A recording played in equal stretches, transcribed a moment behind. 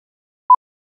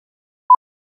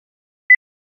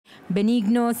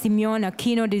Benigno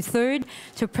Aquino III,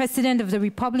 to President of the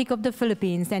Republic of the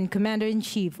Philippines and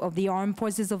Commander-in-Chief of the Armed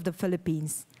Forces of the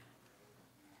Philippines.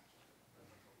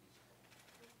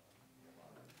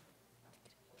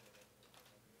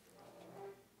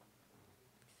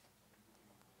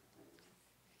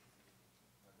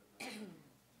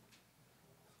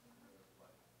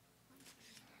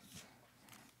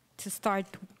 To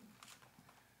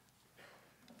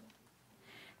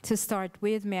start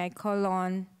with, may I call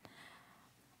on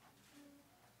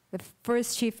the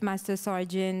First Chief Master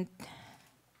Sergeant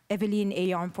Evelyn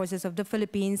A. Armed Forces of the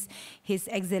Philippines, His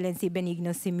Excellency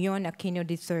Benigno Aquino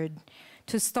III.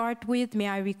 To start with, may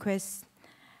I request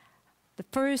the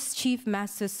First Chief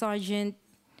Master Sergeant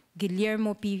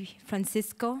Guillermo P.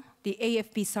 Francisco, the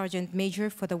AFP Sergeant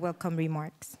Major, for the welcome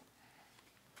remarks.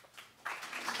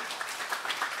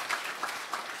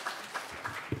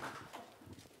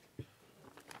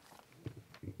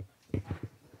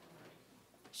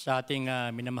 Sa ating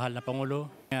minamahal na Pangulo,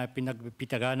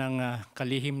 pinagpitaga ng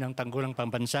kalihim ng Tanggulang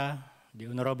Pambansa, the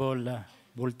Honorable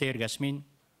Voltaire Gasmin.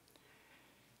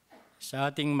 Sa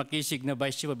ating makisig na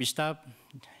Vice Chief of Staff,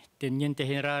 Teniente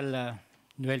General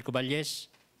Noel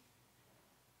Cobales,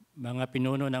 mga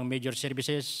pinuno ng Major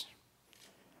Services,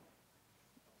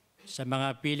 sa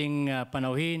mga piling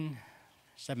panauhin,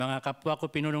 sa mga kapwa ko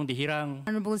pinunong dihirang.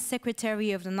 Honorable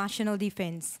Secretary of the National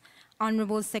Defense,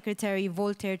 Honorable Secretary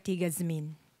Voltaire T.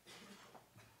 Gasmin.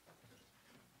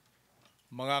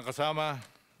 Mga kasama,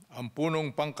 ang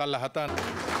punong pangkalahatan.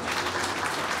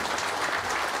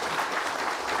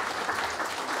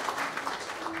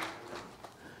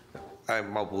 Ay,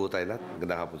 maupo tayo lahat.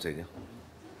 Magandang hapon sa inyo.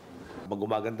 Pag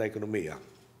gumaganda ekonomiya,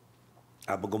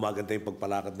 pag gumaganda yung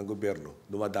pagpalakad ng gobyerno,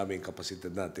 dumadami yung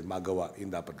kapasidad natin, magawa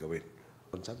yung dapat gawin.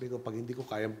 Sabi ko, pag hindi ko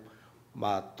kaya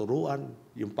maturuan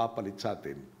yung papalit sa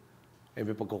atin,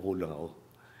 may pagkukulang ako.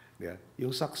 Yeah.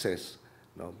 Yung success,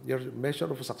 no? Your measure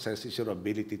of success is your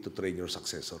ability to train your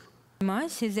successor.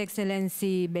 His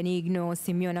Excellency Benigno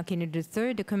Aquino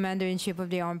III, the Commander-in-Chief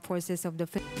of the Armed Forces of the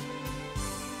Philippines.